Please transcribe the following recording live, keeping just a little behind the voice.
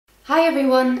Hi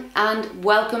everyone and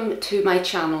welcome to my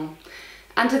channel,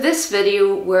 and to this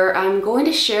video where I'm going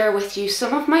to share with you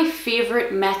some of my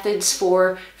favourite methods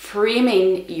for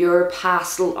framing your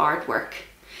pastel artwork.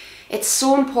 It's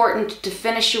so important to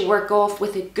finish your work off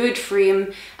with a good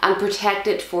frame and protect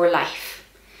it for life.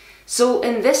 So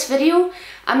in this video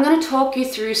I'm going to talk you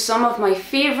through some of my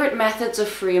favourite methods of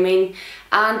framing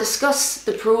and discuss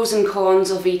the pros and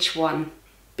cons of each one.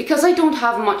 Because I don't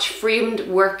have much framed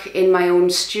work in my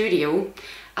own studio,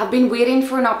 I've been waiting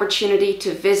for an opportunity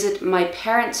to visit my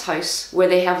parents' house where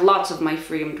they have lots of my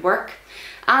framed work,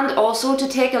 and also to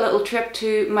take a little trip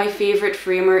to my favourite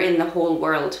framer in the whole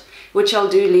world, which I'll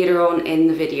do later on in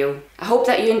the video. I hope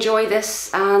that you enjoy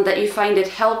this and that you find it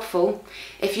helpful.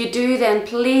 If you do, then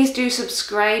please do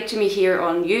subscribe to me here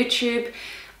on YouTube.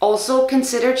 Also,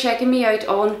 consider checking me out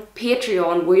on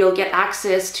Patreon, where you'll get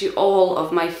access to all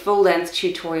of my full-length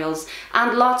tutorials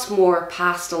and lots more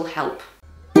pastel help.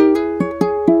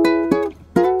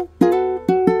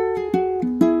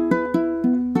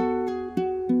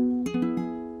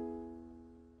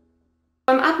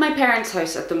 I'm at my parents'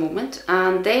 house at the moment,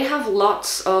 and they have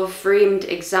lots of framed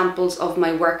examples of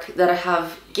my work that I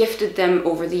have gifted them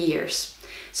over the years.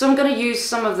 So I'm going to use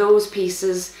some of those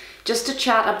pieces just to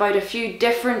chat about a few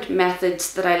different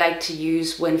methods that I like to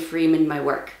use when framing my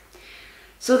work.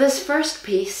 So this first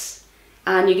piece,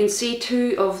 and you can see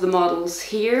two of the models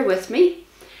here with me.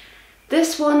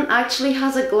 This one actually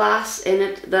has a glass in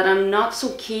it that I'm not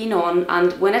so keen on,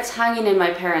 and when it's hanging in my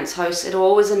parents' house it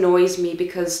always annoys me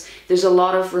because there's a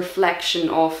lot of reflection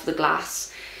off the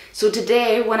glass. So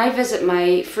today, when I visit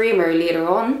my framer later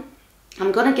on,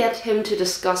 I'm going to get him to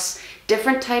discuss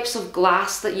different types of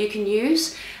glass that you can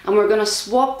use, and we're going to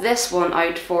swap this one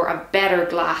out for a better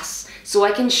glass so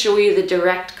I can show you the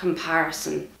direct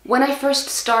comparison. When I first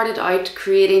started out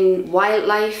creating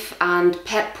wildlife and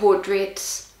pet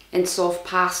portraits in soft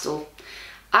pastel,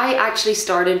 I actually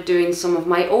started doing some of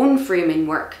my own framing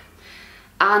work,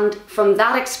 and from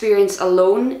that experience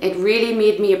alone it really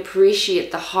made me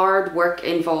appreciate the hard work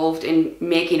involved in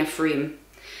making a frame.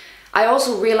 I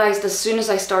also realised as soon as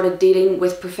I started dealing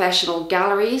with professional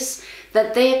galleries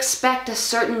that they expect a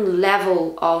certain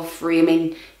level of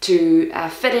framing to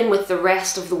fit in with the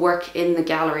rest of the work in the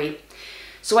gallery.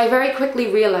 So I very quickly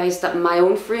realised that my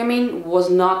own framing was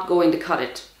not going to cut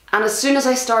it. And as soon as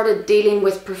I started dealing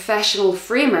with professional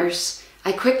framers,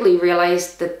 I quickly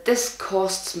realised that this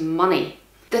costs money.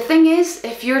 The thing is,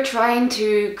 if you're trying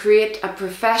to create a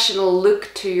professional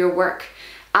look to your work,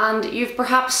 and you've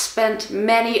perhaps spent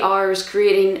many hours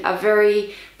creating a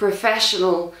very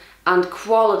professional and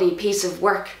quality piece of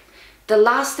work, the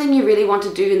last thing you really want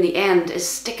to do in the end is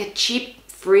stick a cheap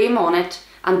frame on it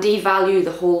and devalue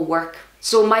the whole work.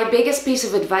 So my biggest piece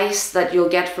of advice that you'll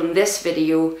get from this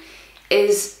video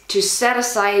is to set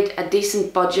aside a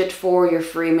decent budget for your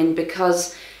framing,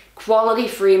 because quality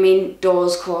framing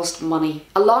does cost money.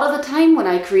 A lot of the time when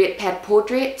I create pet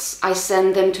portraits, I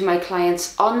send them to my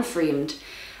clients unframed,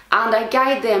 and I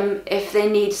guide them if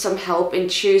they need some help in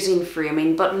choosing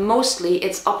framing, but mostly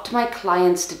it's up to my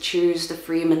clients to choose the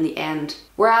frame in the end.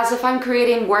 Whereas if I'm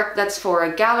creating work that's for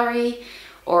a gallery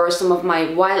or some of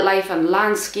my wildlife and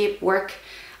landscape work,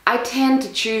 I tend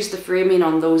to choose the framing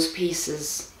on those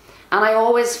pieces. And I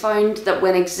always found that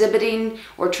when exhibiting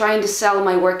or trying to sell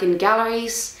my work in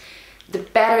galleries, the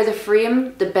better the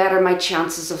frame, the better my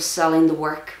chances of selling the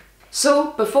work.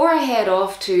 So before I head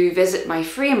off to visit my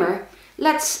framer,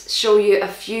 let's show you a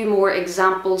few more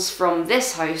examples from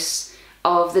this house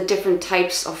of the different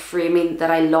types of framing that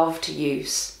I love to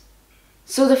use.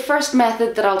 So the first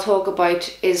method that I'll talk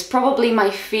about is probably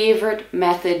my favourite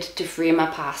method to frame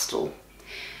a pastel.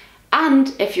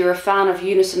 And if you're a fan of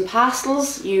unison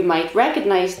pastels, you might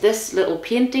recognise this little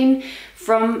painting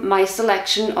from my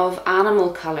selection of animal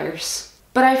colours.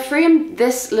 But I framed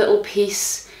this little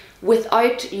piece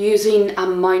without using a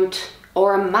mount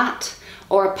or a mat,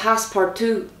 or a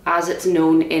passe-partout as it's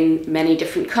known in many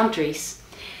different countries.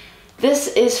 This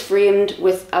is framed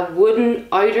with a wooden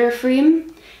outer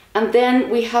frame, and then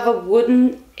we have a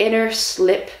wooden inner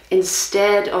slip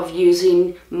instead of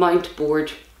using mount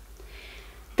board.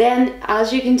 Then,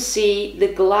 as you can see,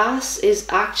 the glass is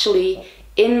actually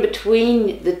in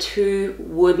between the two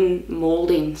wooden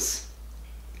mouldings.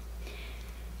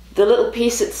 The little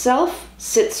piece itself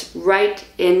sits right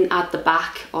in at the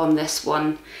back on this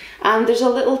one, and there's a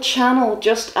little channel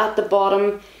just at the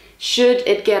bottom should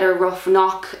it get a rough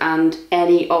knock and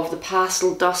any of the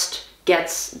pastel dust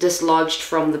gets dislodged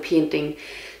from the painting.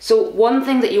 So one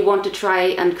thing that you want to try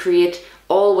and create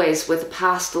always with a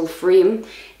pastel frame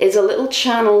is a little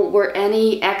channel where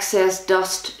any excess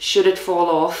dust, should it fall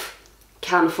off,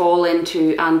 can fall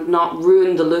into and not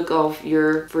ruin the look of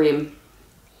your frame.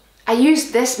 I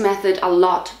use this method a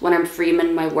lot when I'm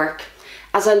framing my work,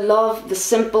 as I love the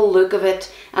simple look of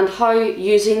it and how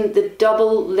using the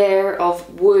double layer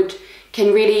of wood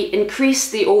can really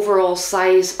increase the overall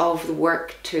size of the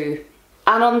work too.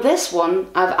 And on this one,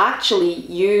 I've actually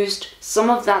used some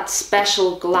of that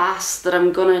special glass that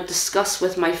I'm going to discuss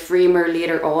with my framer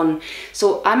later on.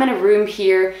 So I'm in a room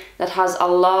here that has a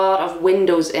lot of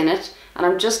windows in it, and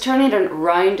I'm just turning it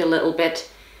around a little bit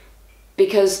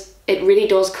because it really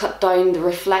does cut down the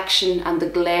reflection and the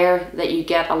glare that you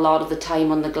get a lot of the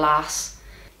time on the glass.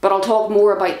 But I'll talk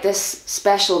more about this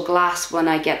special glass when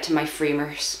I get to my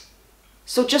framers.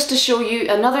 So just to show you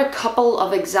another couple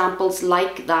of examples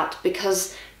like that,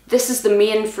 because this is the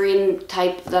main frame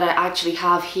type that I actually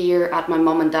have here at my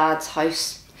mum and dad's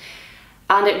house.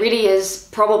 And it really is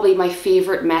probably my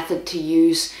favourite method to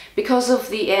use because of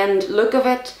the end look of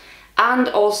it, and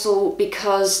also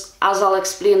because, as I'll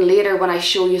explain later when I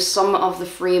show you some of the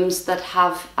frames that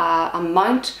have a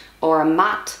mount or a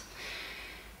mat,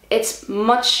 it's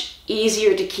much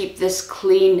easier to keep this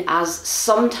clean, as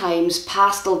sometimes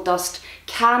pastel dust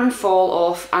can fall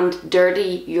off and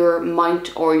dirty your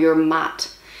mount or your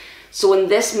mat. So in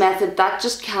this method, that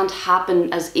just can't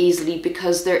happen as easily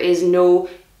because there is no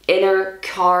inner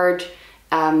card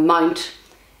mount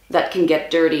that can get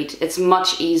dirtied. It's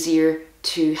much easier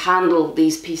to handle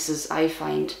these pieces, I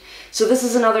find. So this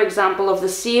is another example of the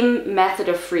same method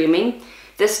of framing.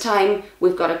 This time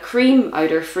we've got a cream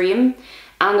outer frame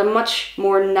and a much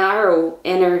more narrow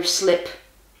inner slip.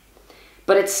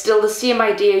 But it's still the same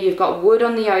idea. You've got wood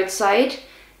on the outside,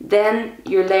 then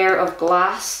your layer of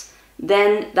glass,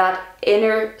 then that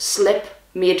inner slip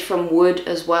made from wood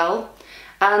as well.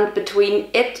 And between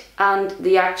it and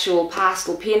the actual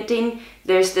pastel painting,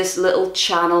 there's this little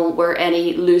channel where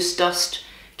any loose dust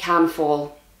can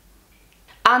fall.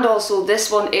 And also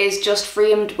this one is just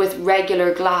framed with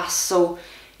regular glass, so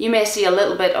you may see a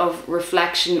little bit of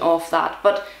reflection of that.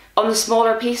 But on the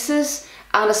smaller pieces,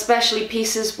 and especially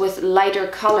pieces with lighter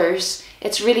colours,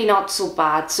 it's really not so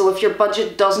bad. So if your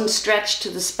budget doesn't stretch to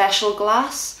the special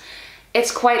glass,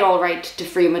 it's quite alright to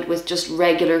frame it with just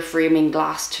regular framing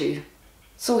glass too.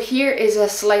 So here is a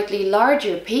slightly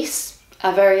larger piece,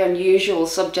 a very unusual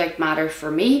subject matter for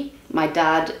me. My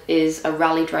dad is a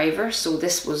rally driver, so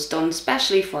this was done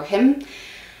specially for him.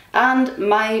 And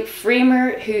my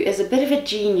framer, who is a bit of a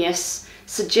genius,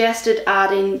 suggested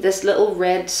adding this little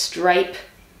red stripe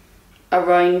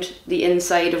around the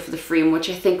inside of the frame, which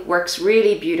I think works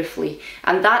really beautifully.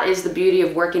 And that is the beauty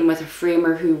of working with a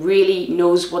framer who really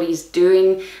knows what he's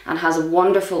doing and has a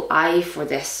wonderful eye for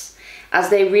this, as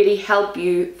they really help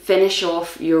you finish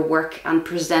off your work and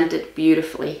present it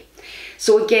beautifully.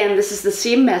 So again, this is the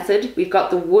same method. We've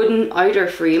got the wooden outer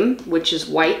frame, which is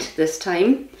white this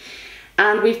time,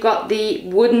 and we've got the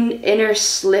wooden inner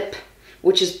slip,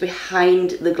 which is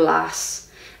behind the glass.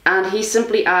 And he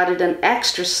simply added an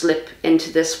extra slip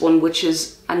into this one, which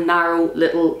is a narrow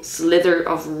little slither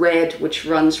of red which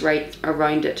runs right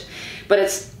around it. But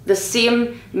it's the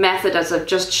same method as I've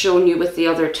just shown you with the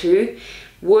other two.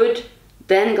 Wood,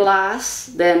 then glass,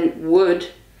 then wood,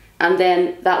 and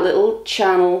then that little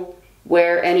channel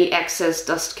where any excess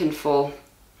dust can fall.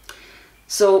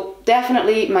 So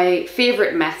definitely my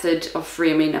favourite method of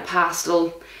framing a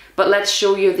pastel, but let's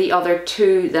show you the other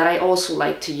two that I also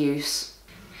like to use.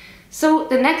 So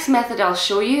the next method I'll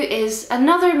show you is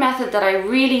another method that I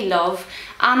really love,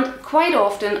 and quite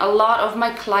often a lot of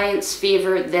my clients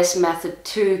favour this method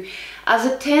too, as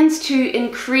it tends to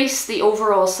increase the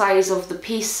overall size of the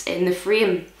piece in the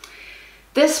frame.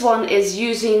 This one is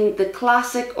using the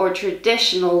classic or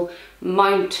traditional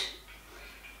mount.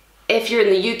 If you're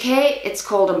in the UK, it's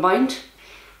called a mount.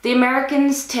 The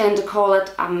Americans tend to call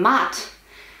it a mat.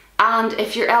 And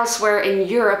if you're elsewhere in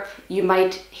Europe, you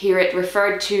might hear it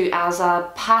referred to as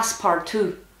a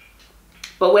passe-partout.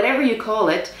 But whatever you call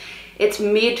it, it's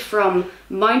made from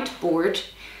mount board,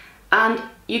 and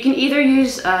you can either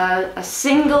use a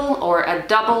single or a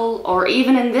double, or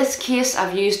even in this case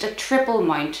I've used a triple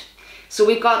mount. So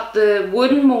we've got the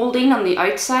wooden moulding on the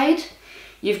outside,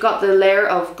 you've got the layer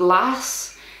of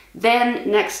glass, then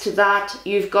next to that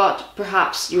you've got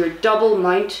perhaps your double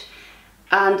mount,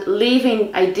 and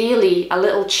leaving ideally a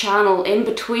little channel in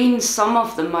between some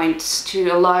of the mounts to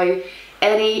allow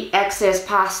any excess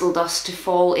pastel dust to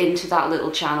fall into that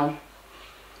little channel.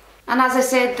 And as I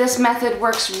said, this method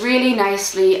works really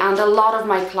nicely and a lot of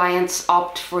my clients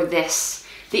opt for this.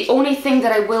 The only thing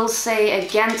that I will say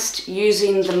against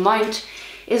using the mount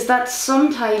is that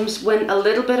sometimes when a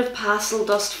little bit of pastel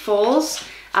dust falls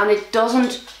and it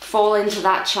doesn't fall into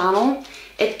that channel,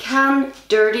 it can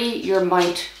dirty your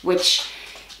mount, which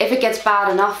if it gets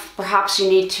bad enough, perhaps you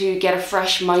need to get a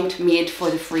fresh mount made for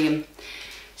the frame.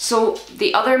 So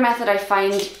the other method I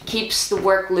find keeps the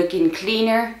work looking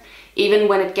cleaner, even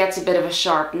when it gets a bit of a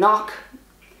sharp knock.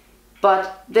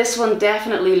 But this one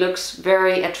definitely looks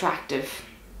very attractive.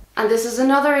 And this is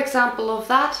another example of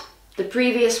that. The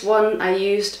previous one I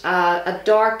used a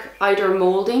dark outer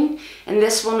moulding, and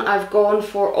this one I've gone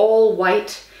for all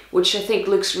white, which I think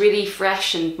looks really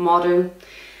fresh and modern.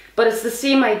 But it's the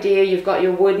same idea. You've got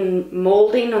your wooden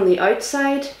moulding on the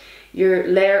outside, your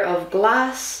layer of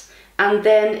glass, and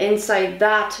then inside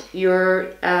that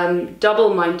your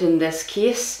double mount in this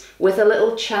case, with a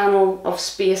little channel of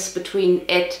space between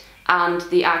it and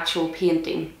the actual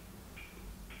painting.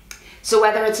 So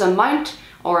whether it's a mount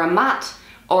or a mat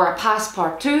or a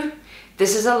passe-partout,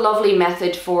 this is a lovely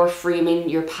method for framing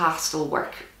your pastel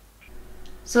work.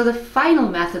 So the final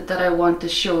method that I want to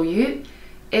show you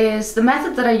is the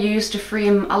method that I use to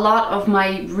frame a lot of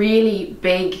my really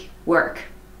big work.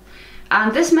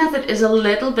 And this method is a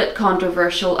little bit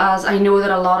controversial, as I know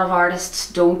that a lot of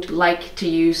artists don't like to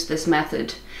use this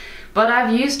method. But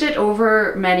I've used it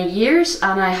over many years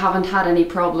and I haven't had any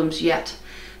problems yet.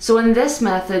 So in this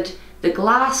method, the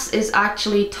glass is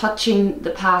actually touching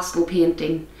the pastel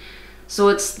painting. So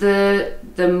it's the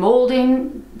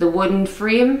moulding, the wooden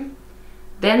frame,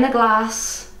 then the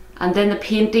glass, and then the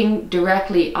painting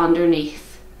directly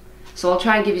underneath. So I'll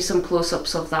try and give you some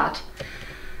close-ups of that.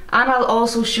 And I'll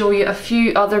also show you a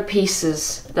few other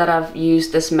pieces that I've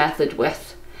used this method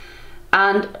with.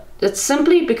 And it's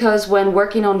simply because when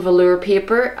working on velour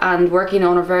paper and working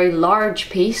on a very large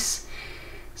piece,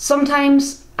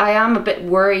 sometimes I am a bit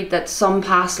worried that some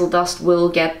pastel dust will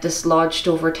get dislodged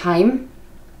over time,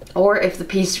 or if the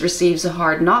piece receives a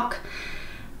hard knock.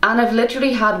 And I've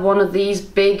literally had one of these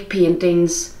big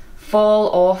paintings fall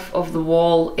off of the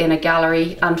wall in a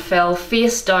gallery and fell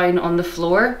face down on the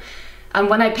floor. And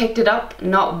when I picked it up,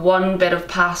 not one bit of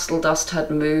pastel dust had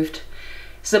moved,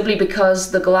 simply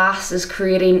because the glass is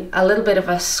creating a little bit of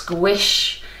a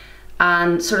squish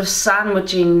and sort of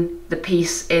sandwiching the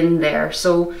piece in there.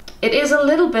 So it is a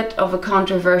little bit of a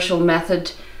controversial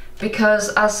method because,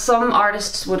 as some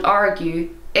artists would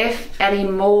argue, if any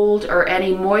mold or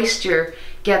any moisture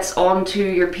gets onto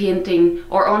your painting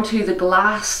or onto the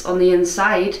glass on the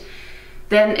inside,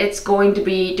 then it's going to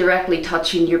be directly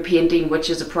touching your painting, which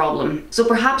is a problem. So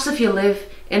perhaps if you live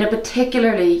in a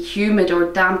particularly humid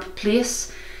or damp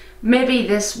place, maybe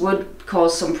this would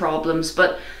cause some problems.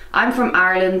 But I'm from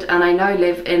Ireland and I now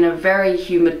live in a very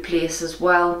humid place as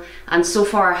well, and so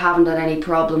far I haven't had any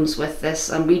problems with this,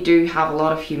 and we do have a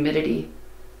lot of humidity.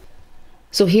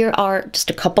 So here are just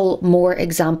a couple more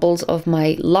examples of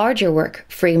my larger work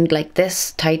framed like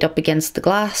this, tied up against the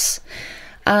glass.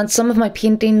 And some of my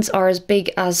paintings are as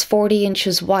big as 40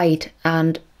 inches wide,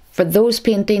 and for those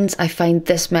paintings I find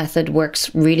this method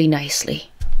works really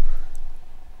nicely.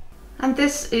 And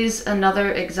this is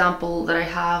another example that I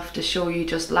have to show you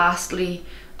just lastly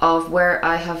of where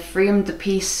I have framed the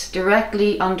piece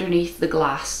directly underneath the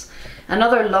glass.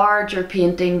 Another larger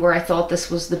painting where I thought this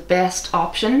was the best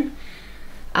option,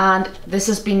 and this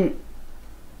has been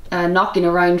knocking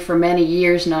around for many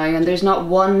years now, and there's not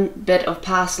one bit of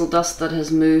pastel dust that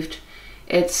has moved.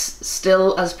 It's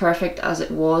still as perfect as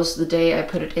it was the day I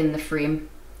put it in the frame.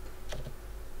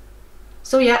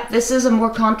 So yeah, this is a more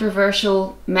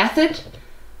controversial method,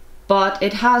 but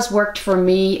it has worked for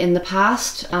me in the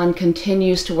past and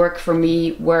continues to work for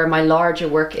me where my larger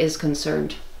work is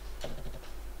concerned.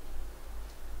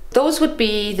 Those would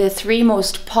be the three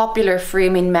most popular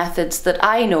framing methods that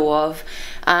I know of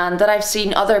and that I've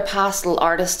seen other pastel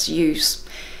artists use.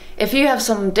 If you have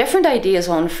some different ideas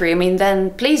on framing,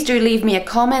 then please do leave me a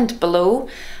comment below.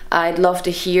 I'd love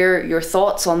to hear your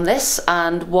thoughts on this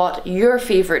and what your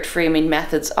favourite framing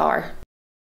methods are.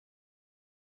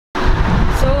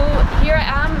 So here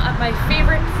I am at my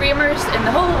favourite framers in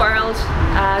the whole world.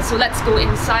 So let's go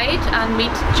inside and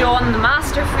meet John, the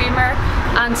master framer,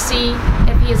 and see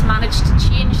if he has managed to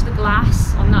change the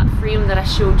glass on that frame that I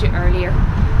showed you earlier.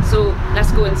 So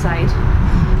let's go inside.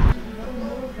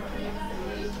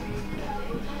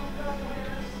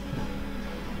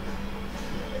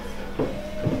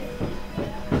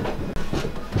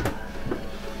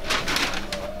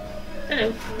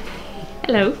 Hello.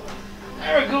 Hello.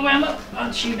 There we go, Emma.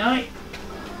 That's you now.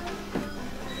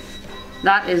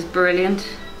 That is brilliant.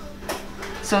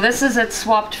 So this is it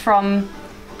swapped from,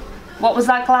 what was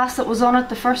that glass that was on it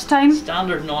the first time?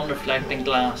 Standard non-reflecting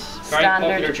glass. Very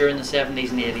popular during the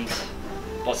 70s and 80s.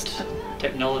 But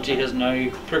technology has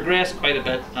now progressed quite a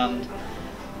bit, and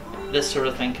this sort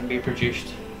of thing can be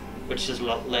produced which is a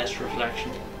lot less reflection.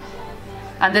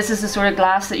 And this is the sort of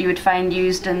glass that you would find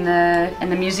used in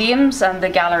the museums and the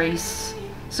galleries.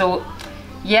 So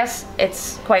yes,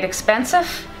 it's quite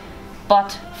expensive,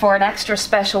 but for an extra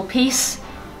special piece,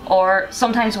 or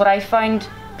sometimes what I found,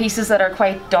 pieces that are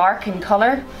quite dark in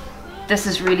colour, this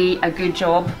is really a good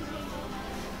job.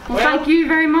 Well, thank you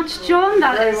very much, John.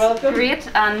 That is welcome. Great,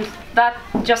 and that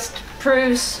just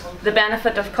proves the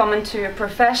benefit of coming to a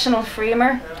professional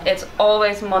framer. It's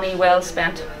always money well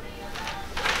spent.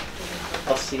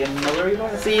 I'll see you in another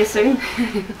review. See you soon.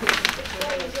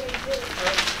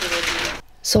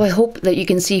 So I hope that you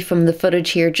can see from the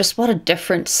footage here just what a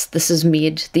difference this has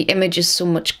made. The image is so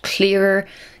much clearer.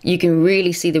 You can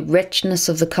really see the richness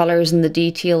of the colours and the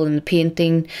detail in the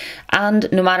painting.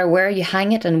 And no matter where you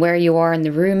hang it and where you are in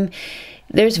the room,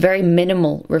 there's very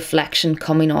minimal reflection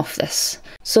coming off this.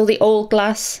 So the old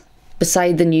glass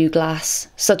beside the new glass,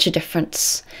 such a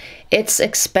difference. It's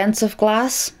expensive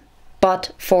glass,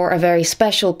 but for a very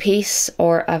special piece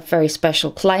or a very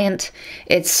special client,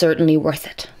 it's certainly worth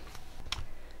it.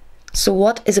 So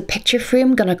what is a picture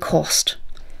frame gonna cost?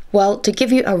 Well, to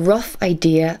give you a rough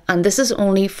idea, and this is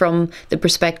only from the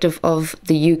perspective of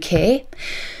the UK,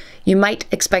 you might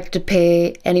expect to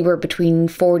pay anywhere between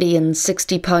 £40 and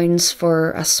 £60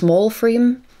 for a small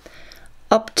frame,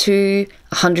 up to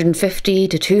 £150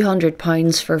 to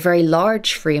 £200 for a very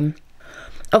large frame.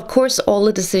 Of course, all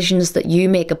the decisions that you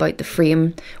make about the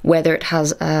frame, whether it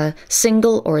has a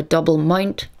single or a double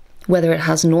mount, whether it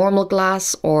has normal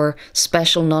glass or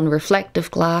special non-reflective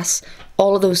glass,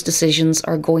 all of those decisions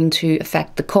are going to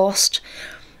affect the cost.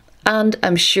 And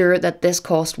I'm sure that this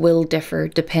cost will differ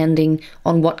depending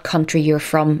on what country you're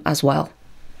from as well.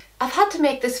 I've had to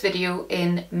make this video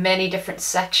in many different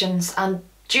sections, and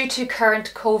due to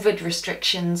current COVID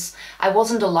restrictions, I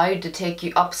wasn't allowed to take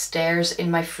you upstairs in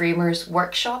my framer's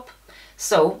workshop.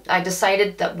 So I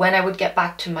decided that when I would get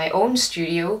back to my own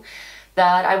studio,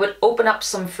 that I would open up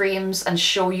some frames and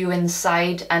show you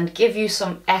inside and give you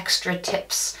some extra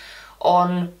tips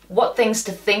on what things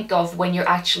to think of when you're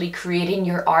actually creating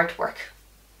your artwork.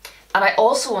 And I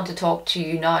also want to talk to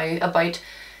you now about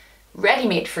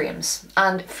ready-made frames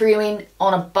and framing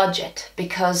on a budget,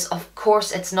 because of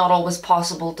course it's not always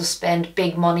possible to spend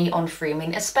big money on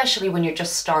framing, especially when you're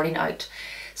just starting out.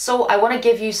 So I want to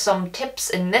give you some tips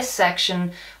in this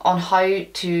section on how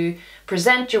to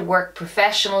present your work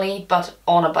professionally but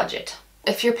on a budget.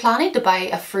 If you're planning to buy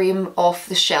a frame off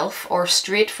the shelf or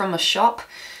straight from a shop,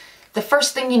 the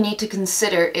first thing you need to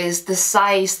consider is the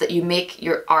size that you make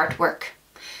your artwork.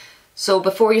 So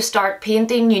before you start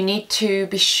painting, you need to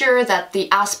be sure that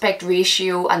the aspect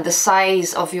ratio and the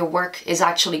size of your work is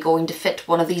actually going to fit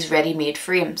one of these ready-made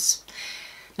frames.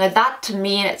 Now that to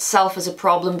me in itself is a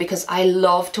problem, because I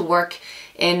love to work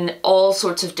in all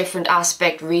sorts of different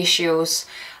aspect ratios,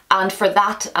 and for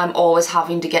that I'm always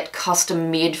having to get custom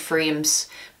made frames.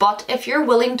 But if you're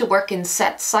willing to work in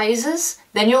set sizes,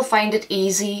 then you'll find it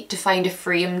easy to find a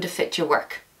frame to fit your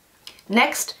work.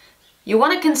 Next, you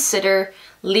want to consider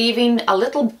leaving a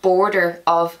little border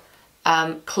of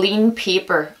clean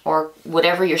paper or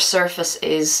whatever your surface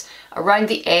is around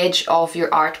the edge of your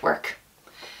artwork.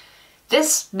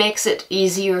 This makes it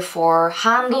easier for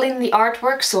handling the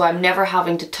artwork, so I'm never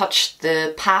having to touch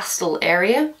the pastel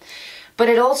area. But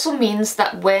it also means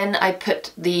that when I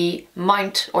put the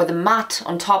mount or the mat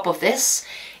on top of this,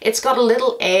 it's got a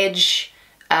little edge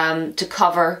to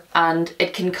cover, and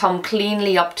it can come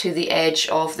cleanly up to the edge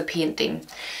of the painting.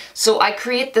 So I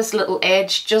create this little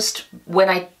edge just when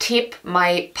I tape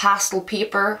my pastel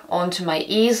paper onto my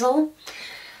easel,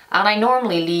 and I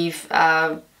normally leave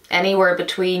anywhere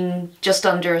between just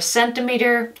under a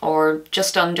centimetre or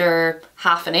just under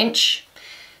half an inch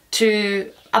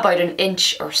to about an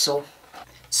inch or so.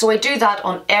 So I do that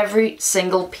on every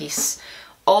single piece.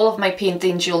 All of my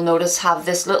paintings, you'll notice, have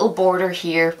this little border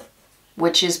here,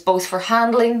 which is both for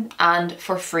handling and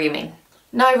for framing.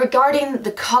 Now regarding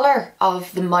the colour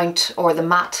of the mount or the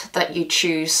mat that you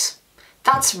choose,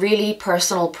 that's really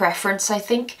personal preference, I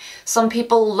think. Some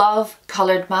people love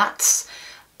coloured mats.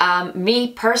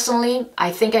 Me personally,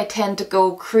 I think I tend to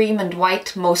go cream and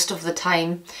white most of the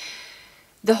time.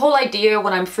 The whole idea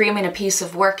when I'm framing a piece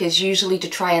of work is usually to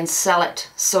try and sell it.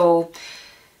 So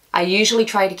I usually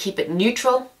try to keep it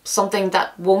neutral, something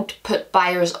that won't put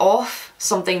buyers off,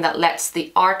 something that lets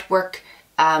the artwork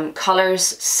colours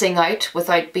sing out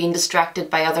without being distracted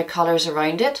by other colours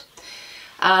around it.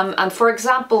 And for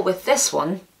example, with this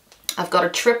one, I've got a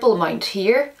triple mount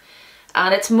here,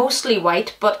 and it's mostly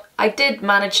white, but I did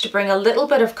manage to bring a little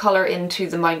bit of colour into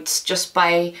the mounts just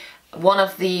by one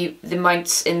of the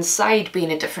mounts inside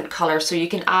being a different colour, so you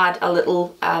can add a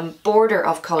little border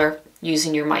of colour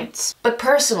using your mounts. But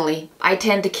personally, I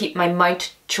tend to keep my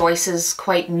mount choices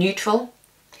quite neutral,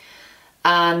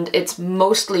 and it's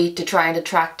mostly to try and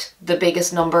attract the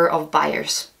biggest number of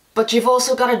buyers. But you've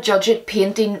also got to judge it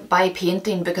painting by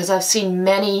painting, because I've seen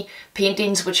many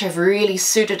paintings which have really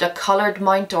suited a coloured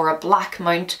mount or a black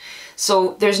mount.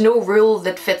 So there's no rule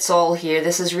that fits all here.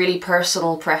 This is really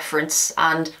personal preference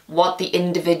and what the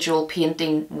individual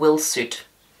painting will suit.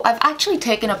 I've actually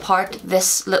taken apart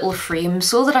this little frame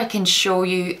so that I can show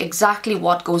you exactly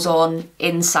what goes on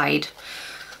inside.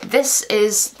 This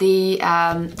is the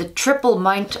triple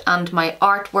mount and my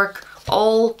artwork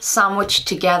all sandwiched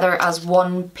together as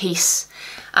one piece,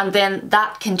 and then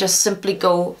that can just simply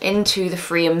go into the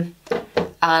frame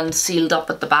and sealed up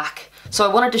at the back. So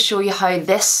I wanted to show you how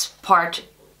this part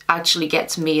actually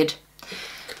gets made.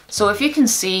 So if you can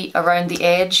see around the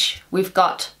edge, we've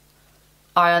got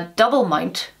our double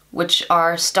mount which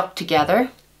are stuck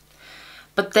together,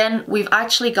 but then we've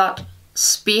actually got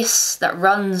space that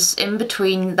runs in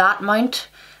between that mount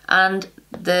and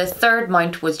the third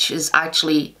mount, which is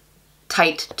actually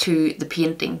tight to the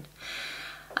painting.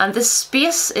 And this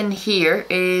space in here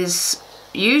is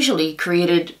usually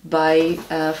created by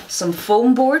some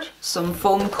foam board, some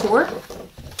foam core.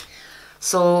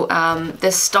 So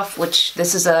this stuff,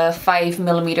 this is a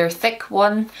 5mm thick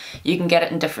one, you can get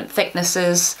it in different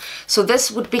thicknesses. So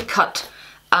this would be cut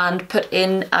and put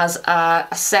in as a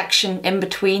section in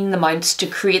between the mounts to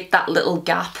create that little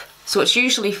gap. So it's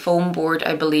usually foam board,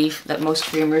 I believe, that most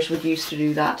framers would use to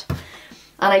do that.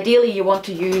 And ideally you want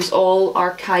to use all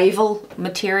archival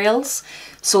materials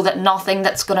so that nothing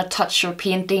that's going to touch your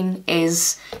painting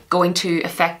is going to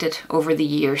affect it over the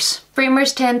years.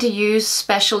 Framers tend to use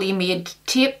specially made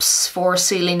tapes for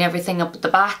sealing everything up at the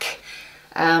back.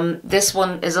 This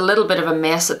one is a little bit of a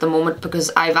mess at the moment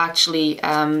because I've actually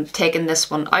taken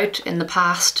this one out in the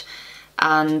past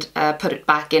and put it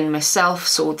back in myself.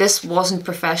 So this wasn't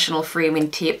professional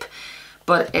framing tape,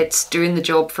 but it's doing the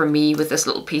job for me with this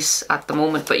little piece at the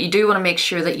moment. But you do want to make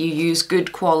sure that you use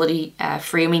good quality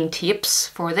framing tapes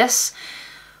for this.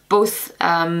 Both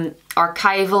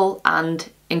archival and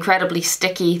incredibly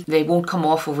sticky, they won't come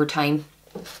off over time.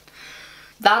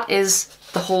 That is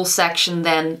the whole section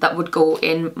then that would go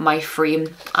in my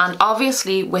frame. And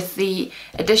obviously with the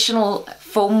additional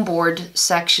foam board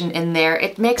section in there,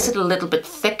 it makes it a little bit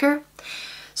thicker.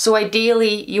 So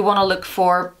ideally you want to look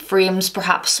for frames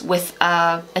perhaps with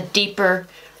a deeper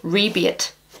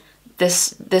rebate,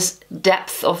 this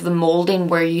depth of the moulding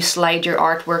where you slide your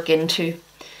artwork into.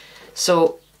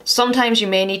 So sometimes you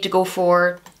may need to go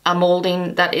for a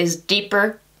moulding that is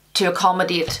deeper to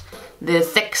accommodate the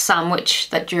thick sandwich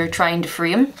that you're trying to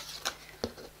frame.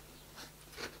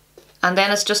 And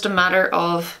then it's just a matter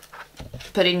of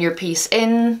putting your piece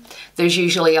in. There's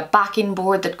usually a backing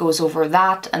board that goes over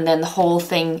that, and then the whole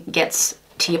thing gets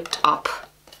taped up.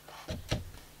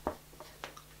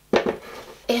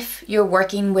 If you're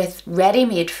working with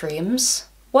ready-made frames,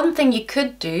 one thing you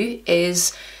could do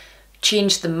is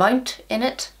change the mount in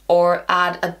it or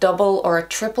add a double or a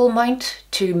triple mount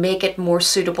to make it more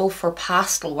suitable for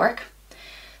pastel work.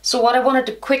 So what I wanted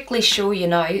to quickly show you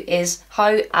now is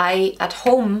how I at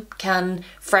home can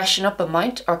freshen up a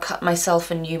mount or cut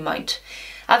myself a new mount.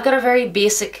 I've got a very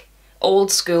basic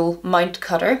old school mount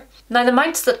cutter. Now the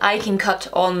mounts that I can cut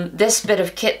on this bit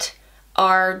of kit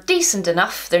are decent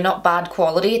enough, they're not bad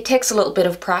quality. It takes a little bit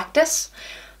of practice,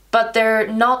 but they're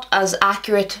not as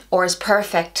accurate or as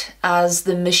perfect as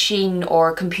the machine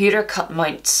or computer cut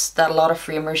mounts that a lot of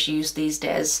framers use these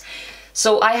days.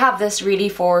 So I have this really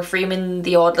for framing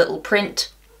the odd little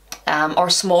print or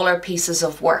smaller pieces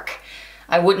of work.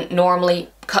 I wouldn't normally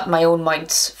cut my own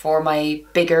mounts for my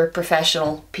bigger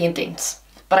professional paintings.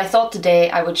 But I thought today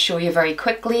I would show you very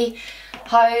quickly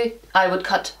how I would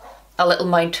cut a little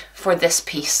mount for this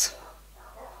piece.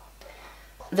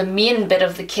 The main bit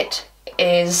of the kit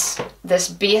is this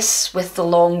base with the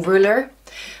long ruler.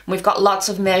 We've got lots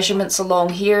of measurements along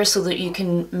here so that you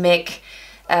can make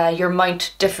your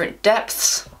mount different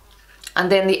depths,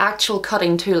 and then the actual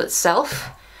cutting tool itself.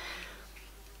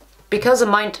 Because a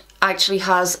mount actually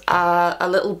has a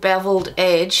little beveled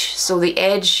edge, so the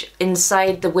edge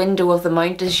inside the window of the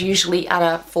mount is usually at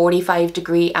a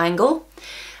 45-degree angle,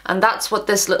 and that's what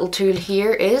this little tool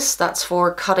here is. That's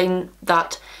for cutting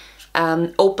that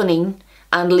opening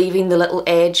and leaving the little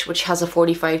edge which has a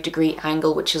 45-degree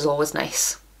angle, which is always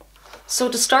nice. So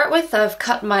to start with, I've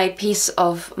cut my piece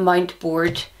of mount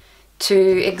board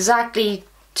to exactly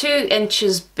 2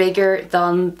 inches bigger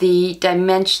than the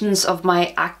dimensions of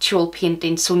my actual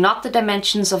painting. So not the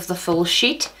dimensions of the full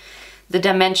sheet, the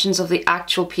dimensions of the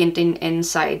actual painting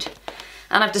inside.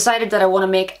 And I've decided that I want to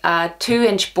make a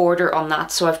 2-inch border on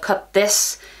that, so I've cut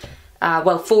this,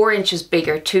 well, 4 inches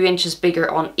bigger, 2 inches bigger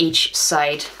on each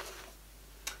side.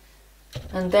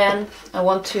 And then I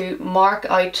want to mark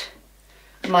out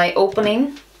my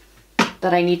opening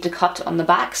that I need to cut on the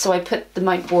back, so I put the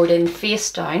mount board in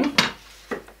face down.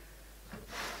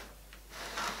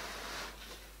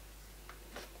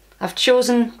 I've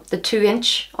chosen the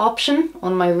 2-inch option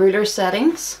on my ruler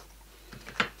settings.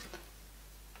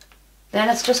 Then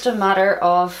it's just a matter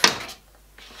of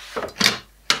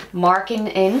marking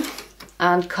in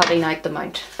and cutting out the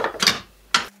mount.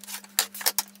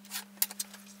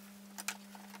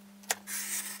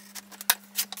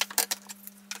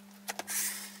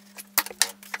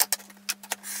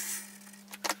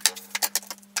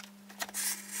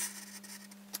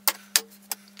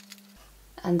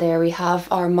 And there we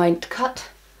have our mount cut,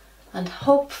 and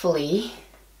hopefully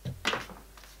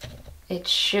it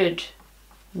should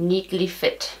neatly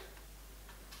fit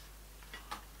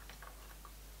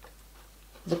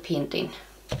the painting.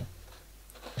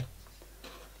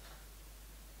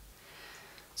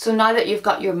 So now that you've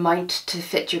got your mount to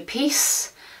fit your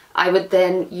piece, I would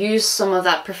then use some of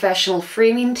that professional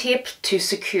framing tape to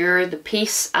secure the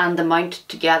piece and the mount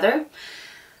together.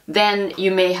 Then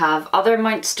you may have other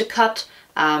mounts to cut,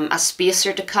 a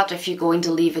spacer to cut if you're going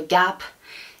to leave a gap.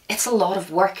 It's a lot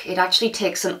of work. It actually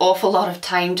takes an awful lot of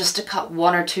time just to cut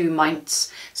 1 or 2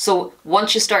 mounts. So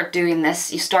once you start doing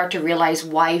this, you start to realize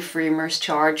why framers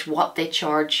charge what they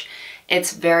charge.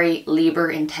 It's very labor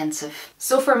intensive.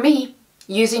 So for me,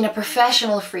 using a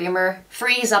professional framer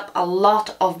frees up a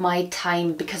lot of my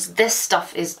time because this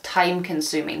stuff is time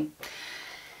consuming.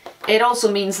 It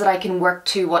also means that I can work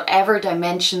to whatever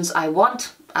dimensions I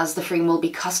want, as the frame will be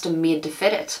custom made to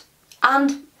fit it.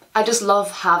 And I just love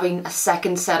having a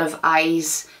second set of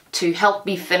eyes to help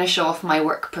me finish off my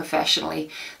work professionally.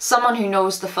 Someone who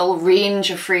knows the full range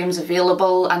of frames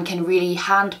available and can really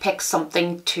handpick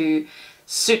something to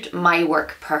suit my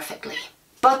work perfectly.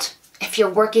 But if you're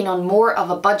working on more of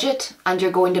a budget and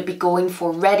you're going to be going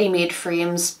for ready-made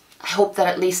frames, I hope that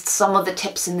at least some of the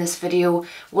tips in this video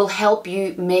will help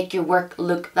you make your work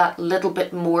look that little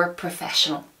bit more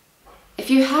professional. If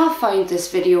you have found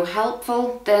this video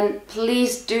helpful, then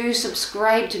please do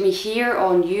subscribe to me here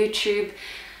on YouTube.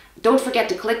 Don't forget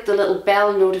to click the little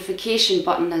bell notification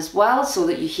button as well so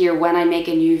that you hear when I make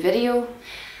a new video.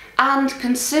 And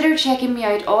consider checking me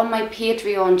out on my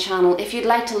Patreon channel if you'd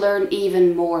like to learn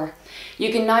even more.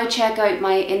 You can now check out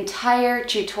my entire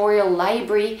tutorial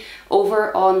library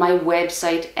over on my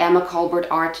website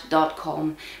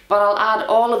emmacolbertart.com, but I'll add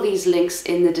all of these links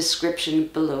in the description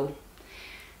below.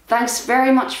 Thanks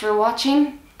very much for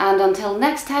watching, and until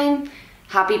next time,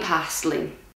 happy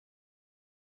pasteling.